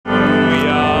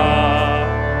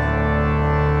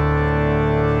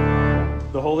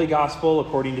Holy Gospel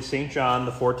according to St. John,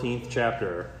 the 14th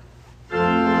chapter.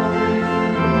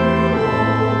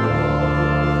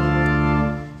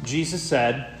 Jesus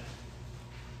said,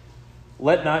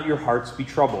 "Let not your hearts be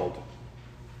troubled.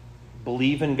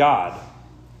 Believe in God.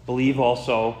 Believe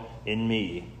also in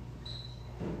me.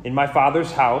 In my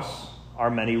Father's house are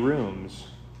many rooms.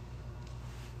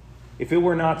 If it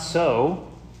were not so,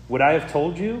 would I have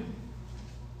told you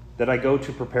that I go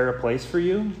to prepare a place for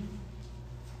you?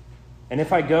 And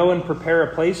if I go and prepare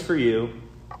a place for you,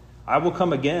 I will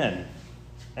come again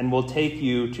and will take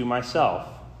you to myself,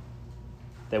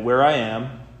 that where I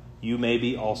am, you may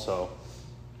be also.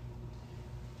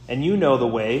 And you know the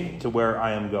way to where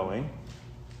I am going."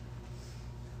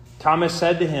 Thomas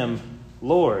said to him,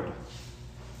 "Lord,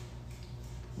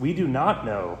 we do not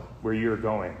know where you're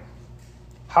going.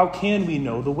 How can we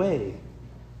know the way?"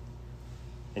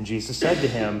 And Jesus said to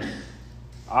him,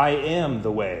 "I am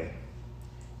the way,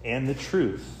 and the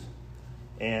truth,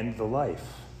 and the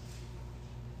life.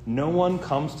 No one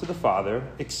comes to the Father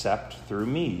except through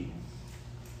me.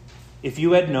 If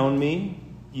you had known me,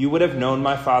 you would have known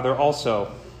my Father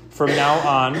also. From now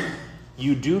on,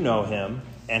 you do know him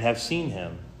and have seen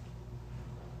him."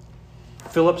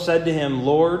 Philip said to him,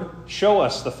 "Lord, show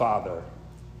us the Father,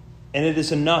 and it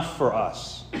is enough for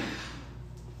us."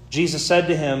 Jesus said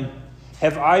to him,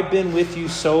 "Have I been with you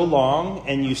so long,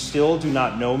 and you still do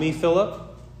not know me, Philip?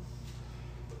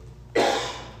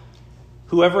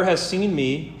 Whoever has seen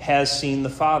me has seen the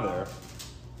Father.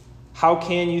 How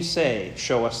can you say,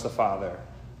 'Show us the Father'?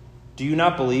 Do you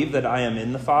not believe that I am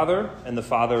in the Father, and the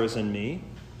Father is in me?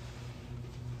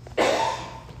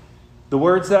 The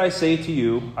words that I say to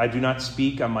you, I do not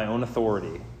speak on my own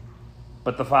authority,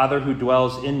 but the Father who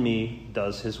dwells in me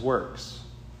does his works.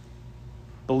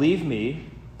 Believe me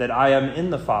that I am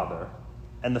in the Father,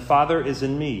 and the Father is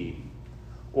in me,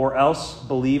 or else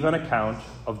believe on account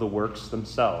of the works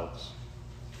themselves.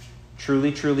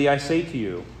 Truly, truly, I say to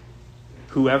you,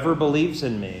 whoever believes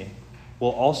in me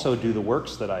will also do the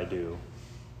works that I do,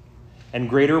 and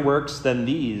greater works than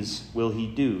these will he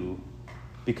do,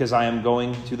 because I am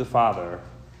going to the Father.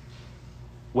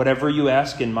 Whatever you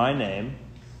ask in my name,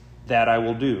 that I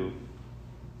will do,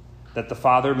 that the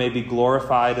Father may be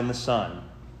glorified in the Son.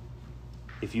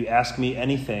 If you ask me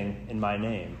anything in my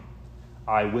name,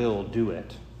 I will do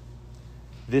it."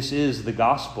 This is the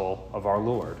gospel of our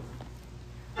Lord.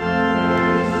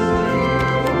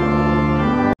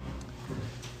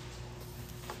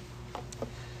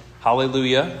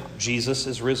 Hallelujah, Jesus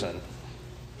is risen.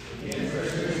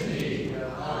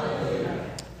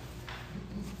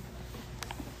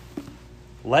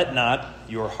 Let not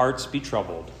your hearts be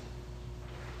troubled.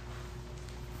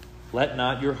 Let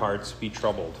not your hearts be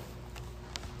troubled.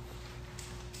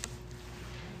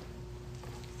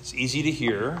 It's easy to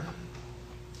hear,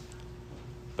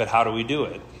 but how do we do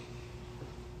it?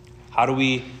 How do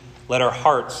we let our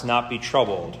hearts not be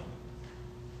troubled?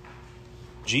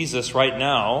 Jesus, right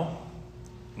now,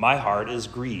 my heart is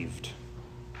grieved.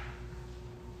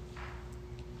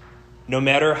 No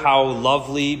matter how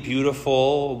lovely,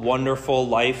 beautiful, wonderful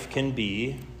life can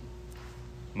be,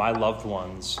 my loved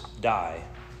ones die.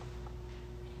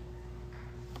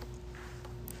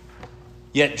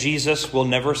 Yet Jesus will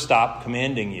never stop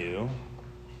commanding you,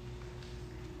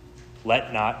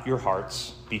 let not your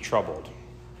hearts be troubled.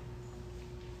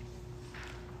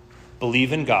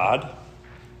 Believe in God.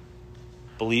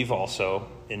 Believe also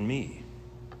in me.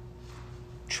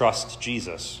 Trust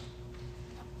Jesus.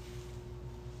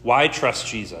 Why trust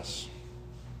Jesus?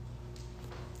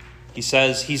 He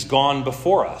says he's gone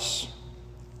before us.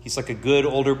 He's like a good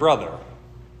older brother.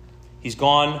 He's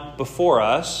gone before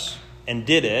us and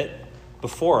did it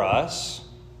before us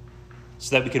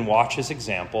so that we can watch his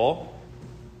example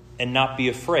and not be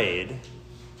afraid,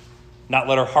 not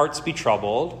let our hearts be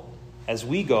troubled as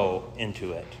we go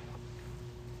into it.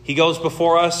 He goes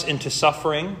before us into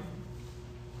suffering,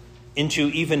 into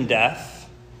even death,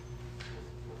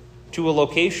 to a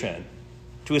location,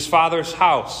 to his Father's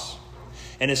house.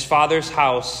 And his Father's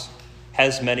house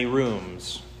has many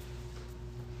rooms.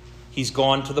 He's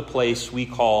gone to the place we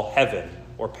call heaven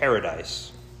or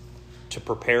paradise to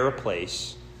prepare a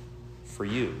place for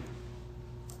you.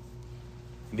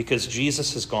 Because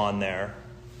Jesus has gone there,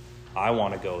 I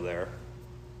want to go there.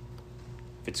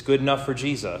 If it's good enough for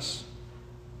Jesus,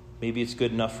 maybe it's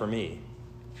good enough for me.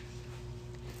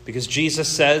 Because Jesus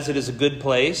says it is a good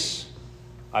place,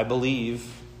 I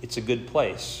believe it's a good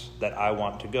place that I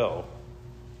want to go.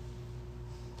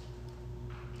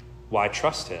 Why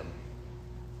trust him?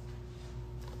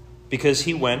 Because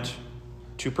he went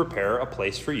to prepare a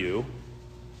place for you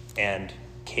and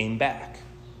came back.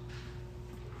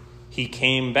 He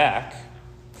came back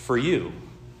for you.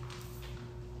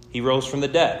 He rose from the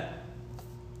dead.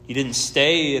 He didn't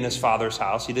stay in his Father's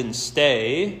house. He didn't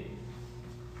stay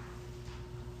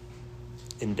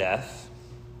in death.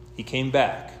 He came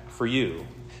back for you.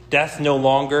 Death no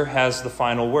longer has the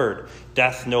final word.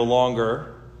 Death no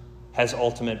longer has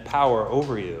ultimate power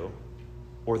over you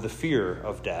or the fear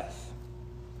of death.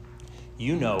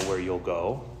 You know where you'll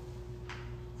go.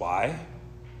 Why?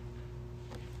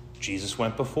 Jesus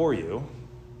went before you,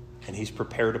 and he's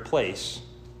prepared a place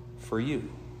for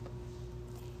you.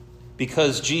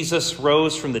 Because Jesus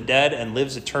rose from the dead and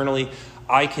lives eternally,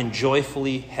 I can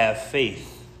joyfully have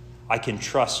faith. I can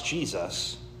trust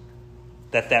Jesus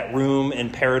that room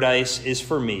in paradise is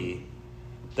for me,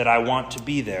 that I want to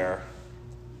be there,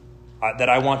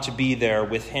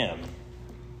 with him.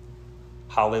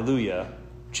 Hallelujah,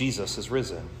 Jesus is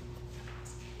risen.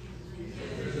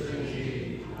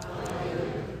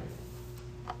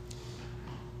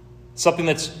 Something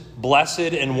that's blessed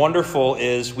and wonderful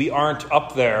is we aren't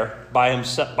up there by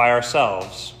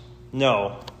ourselves.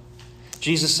 No.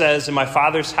 Jesus says, in my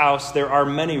Father's house there are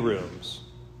many rooms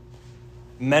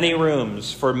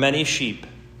for many sheep,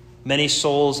 many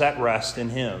souls at rest in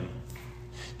him.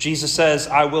 Jesus says,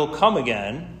 I will come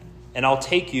again, and I'll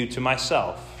take you to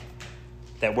myself,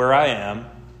 that where I am,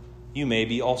 you may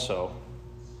be also.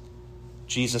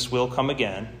 Jesus will come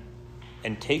again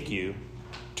and take you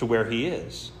to where he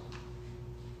is.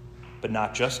 But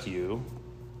not just you.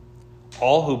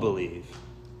 All who believe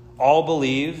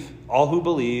on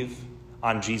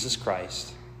Jesus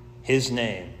Christ, his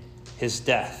name, his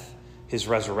death, his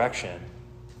resurrection.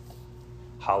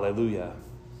 Hallelujah.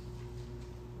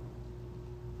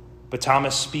 But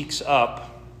Thomas speaks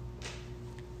up.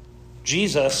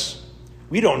 Jesus,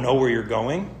 we don't know where you're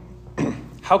going.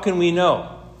 How can we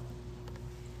know?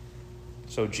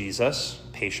 So Jesus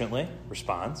patiently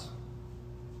responds,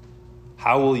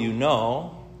 how will you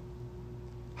know?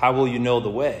 How will you know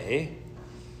the way?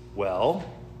 Well,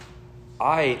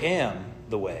 I am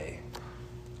the way.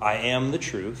 I am the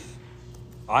truth.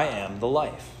 I am the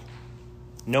life.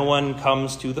 No one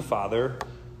comes to the Father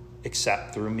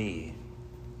except through me.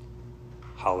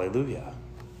 Hallelujah.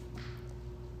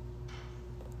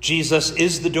 Jesus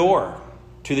is the door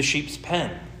to the sheep's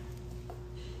pen.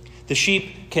 The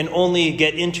sheep can only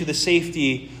get into the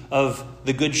safety of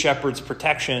the Good Shepherd's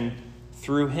protection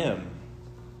through him.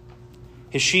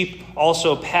 His sheep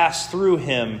also pass through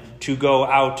him to go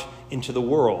out into the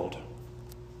world.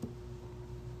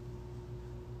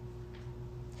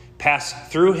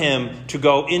 Pass through him to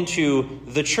go into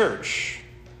the church,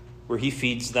 where he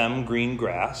feeds them green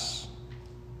grass,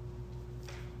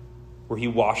 where he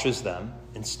washes them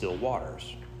in still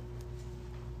waters.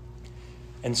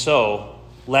 And so,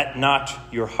 let not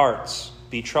your hearts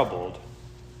be troubled.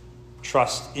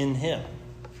 Trust in him.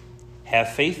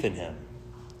 Have faith in him.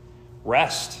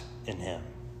 Rest in him.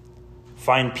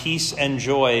 Find peace and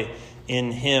joy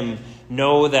in him.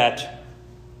 Know that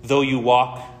though you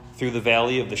walk through the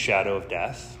valley of the shadow of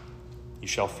death, you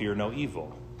shall fear no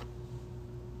evil.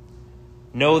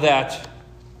 Know that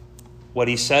what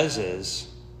he says is,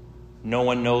 no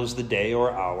one knows the day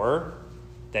or hour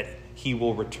that he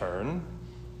will return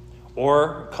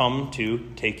or come to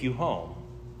take you home.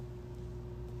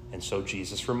 And so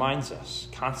Jesus reminds us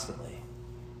constantly,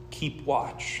 keep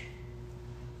watch.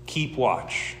 Keep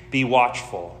watch. Be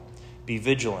watchful. Be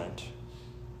vigilant.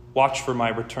 Watch for my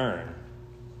return.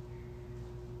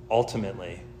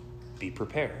 Ultimately, be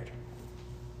prepared.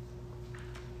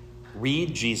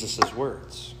 Read Jesus'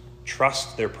 words.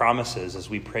 Trust their promises as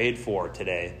we prayed for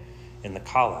today in the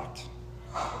collect.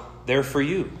 They're for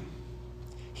you.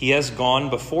 He has gone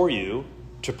before you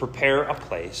to prepare a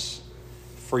place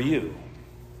for you.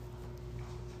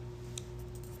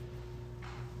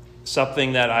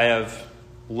 Something that I have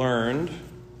learned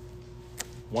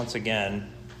once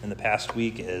again in the past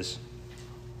week is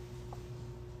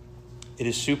it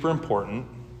is super important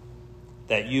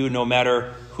that you, no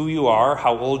matter who you are,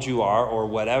 how old you are, or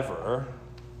whatever,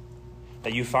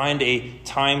 that you find a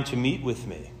time to meet with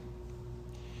me.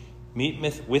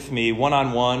 Meet with me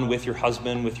one-on-one with your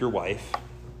husband, with your wife.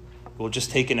 We'll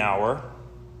just take an hour,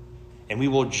 and we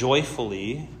will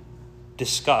joyfully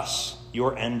discuss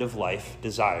your end-of-life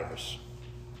desires.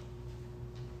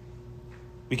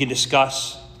 We can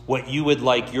discuss what you would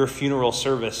like your funeral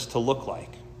service to look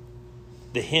like,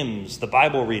 the hymns, the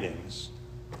Bible readings.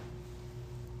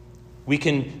 We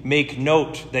can make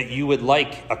note that you would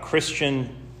like a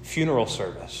Christian funeral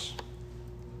service,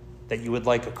 that you would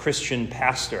like a Christian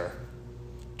pastor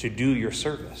to do your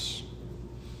service.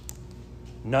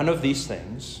 None of these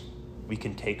things we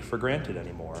can take for granted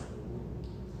anymore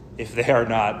if they are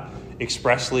not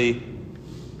expressly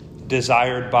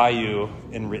desired by you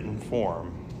in written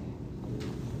form.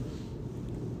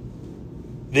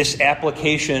 This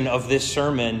application of this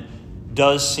sermon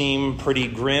does seem pretty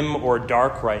grim or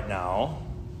dark right now,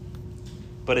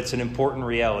 but it's an important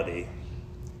reality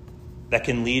that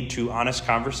can lead to honest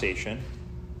conversation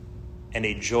and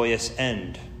a joyous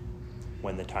end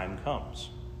when the time comes.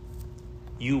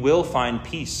 You will find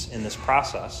peace in this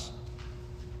process.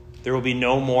 There will be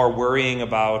no more worrying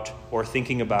about or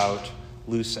thinking about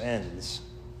loose ends.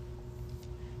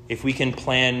 If we can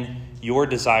plan your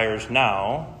desires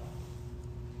now,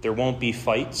 there won't be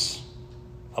fights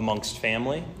amongst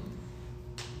family.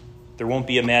 There won't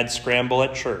be a mad scramble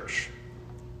at church.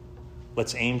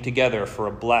 Let's aim together for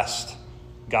a blessed,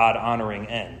 God-honoring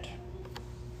end.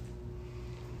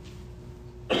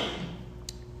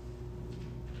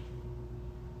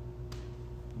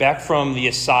 Back from the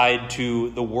aside to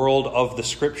the world of the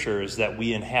scriptures that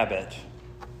we inhabit.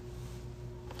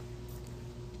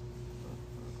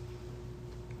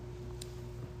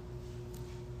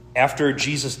 After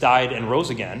Jesus died and rose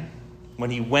again, when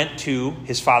he went to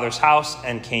his Father's house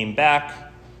and came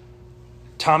back,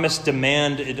 Thomas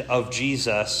demanded of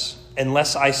Jesus,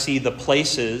 unless I see the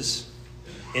places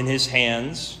in his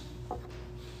hands,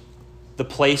 the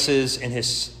places in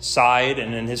his side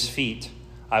and in his feet,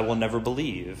 I will never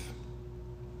believe.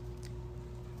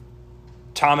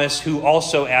 Thomas, who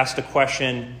also asked a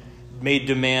question, made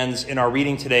demands in our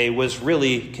reading today, was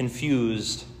really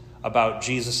confused about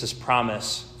Jesus'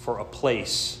 promise for a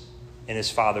place in his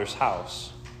Father's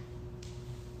house.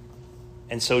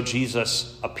 And so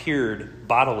Jesus appeared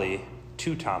bodily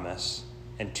to Thomas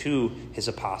and to his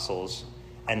apostles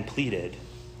and pleaded,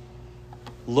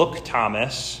 "Look,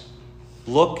 Thomas,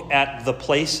 look at the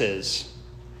places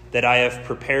that I have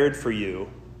prepared for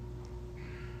you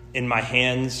in my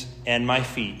hands and my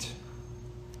feet.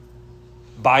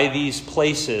 By these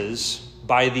places,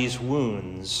 by these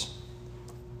wounds,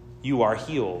 you are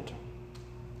healed.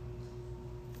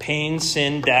 Pain,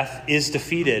 sin, death is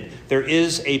defeated. There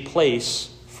is a place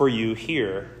for you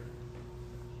here."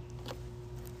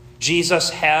 Jesus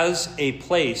has a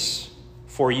place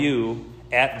for you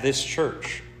at this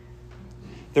church.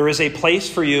 There is a place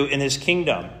for you in his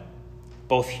kingdom,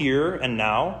 both here and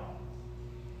now,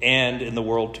 and in the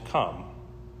world to come.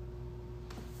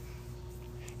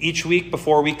 Each week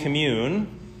before we commune,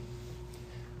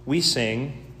 we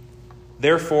sing,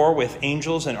 "Therefore with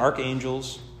angels and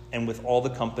archangels, and with all the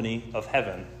company of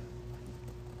heaven."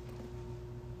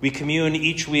 We commune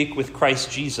each week with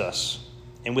Christ Jesus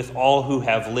and with all who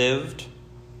have lived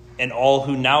and all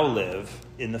who now live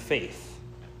in the faith.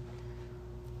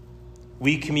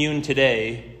 We commune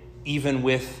today even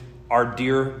with our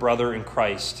dear brother in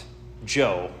Christ,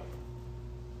 Joe.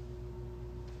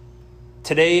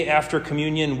 Today, after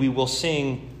communion, we will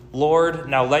sing, "Lord,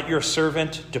 now let your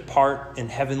servant depart in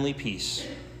heavenly peace."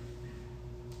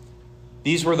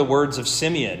 These were the words of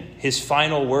Simeon, his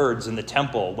final words in the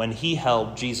temple when he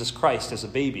held Jesus Christ as a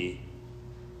baby.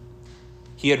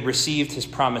 He had received his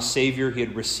promised Savior. He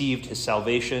had received his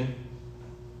salvation.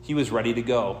 He was ready to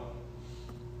go.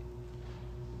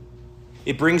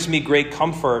 It brings me great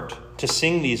comfort to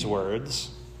sing these words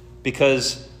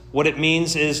because what it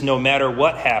means is no matter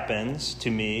what happens to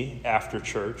me after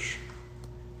church,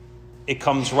 it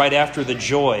comes right after the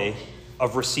joy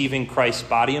of receiving Christ's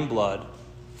body and blood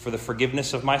for the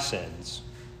forgiveness of my sins.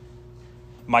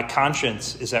 My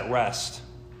conscience is at rest.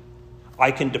 I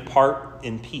can depart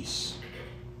in peace,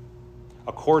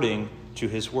 according to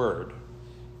his word.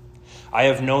 I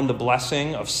have known the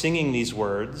blessing of singing these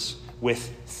words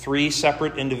with 3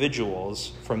 separate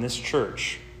individuals from this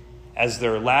church as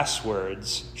their last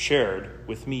words shared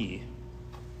with me.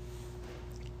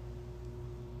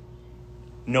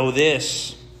 Know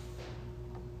this: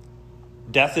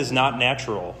 death is not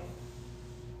natural.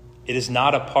 It is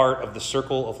not a part of the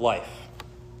circle of life.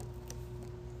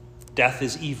 Death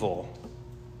is evil.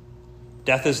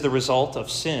 Death is the result of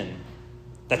sin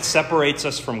that separates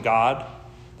us from God,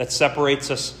 that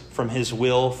separates us from his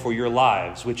will for your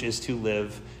lives, which is to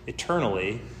live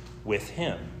eternally with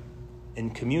him,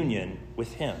 in communion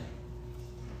with him.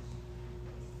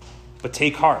 But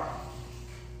take heart.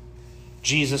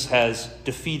 Jesus has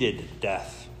defeated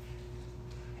death,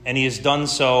 and he has done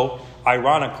so,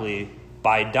 ironically,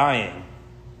 by dying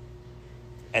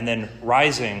and then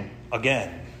rising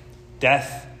again.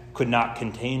 Death could not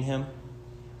contain him.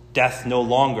 Death no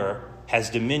longer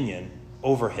has dominion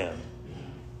over him.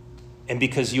 And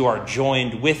because you are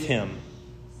joined with him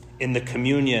in the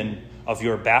communion of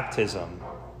your baptism,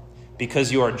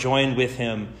 because you are joined with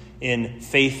him in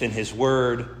faith in his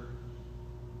word,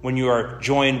 when you are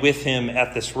joined with him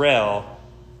at this rail,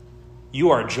 you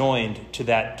are joined to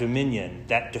that dominion,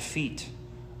 that defeat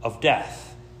of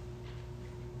death.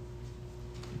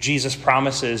 Jesus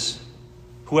promises,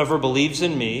 whoever believes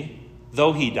in me,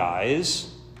 though he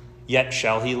dies, yet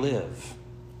shall he live.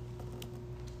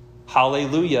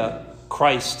 Hallelujah,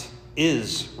 Christ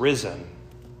is risen.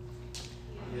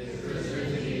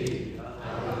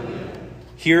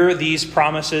 Hear these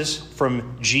promises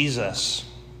from Jesus.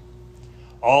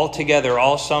 All together,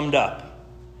 all summed up.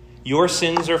 Your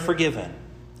sins are forgiven.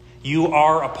 You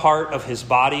are a part of his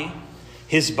body.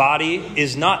 His body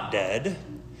is not dead.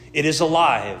 It is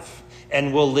alive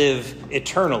and will live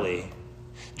eternally.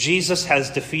 Jesus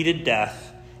has defeated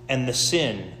death and the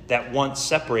sin that once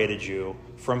separated you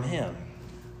from him.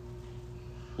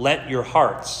 Let your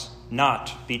hearts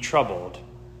not be troubled.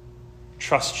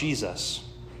 Trust Jesus.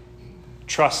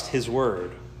 Trust his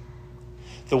word.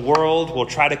 The world will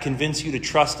try to convince you to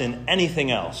trust in anything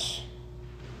else.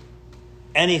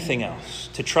 Anything else.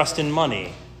 To trust in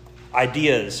money,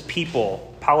 ideas,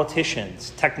 people,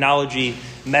 politicians, technology,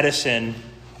 medicine.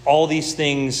 All these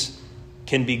things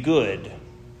can be good,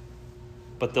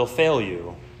 but they'll fail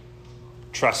you.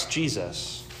 Trust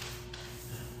Jesus.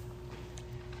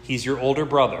 He's your older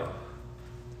brother.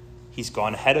 He's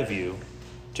gone ahead of you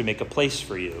to make a place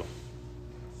for you.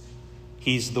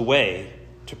 He's the way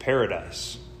to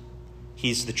paradise.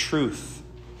 He's the truth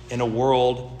in a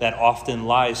world that often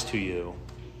lies to you.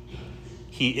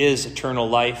 He is eternal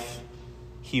life.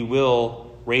 He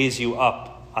will raise you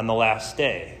up on the last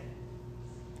day.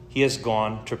 He has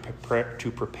gone to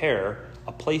prepare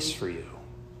a place for you.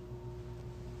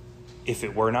 If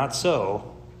it were not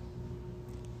so,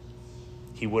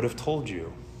 he would have told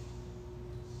you.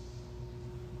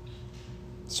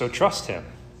 So trust him.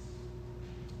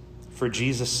 For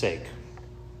Jesus' sake,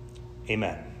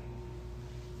 amen.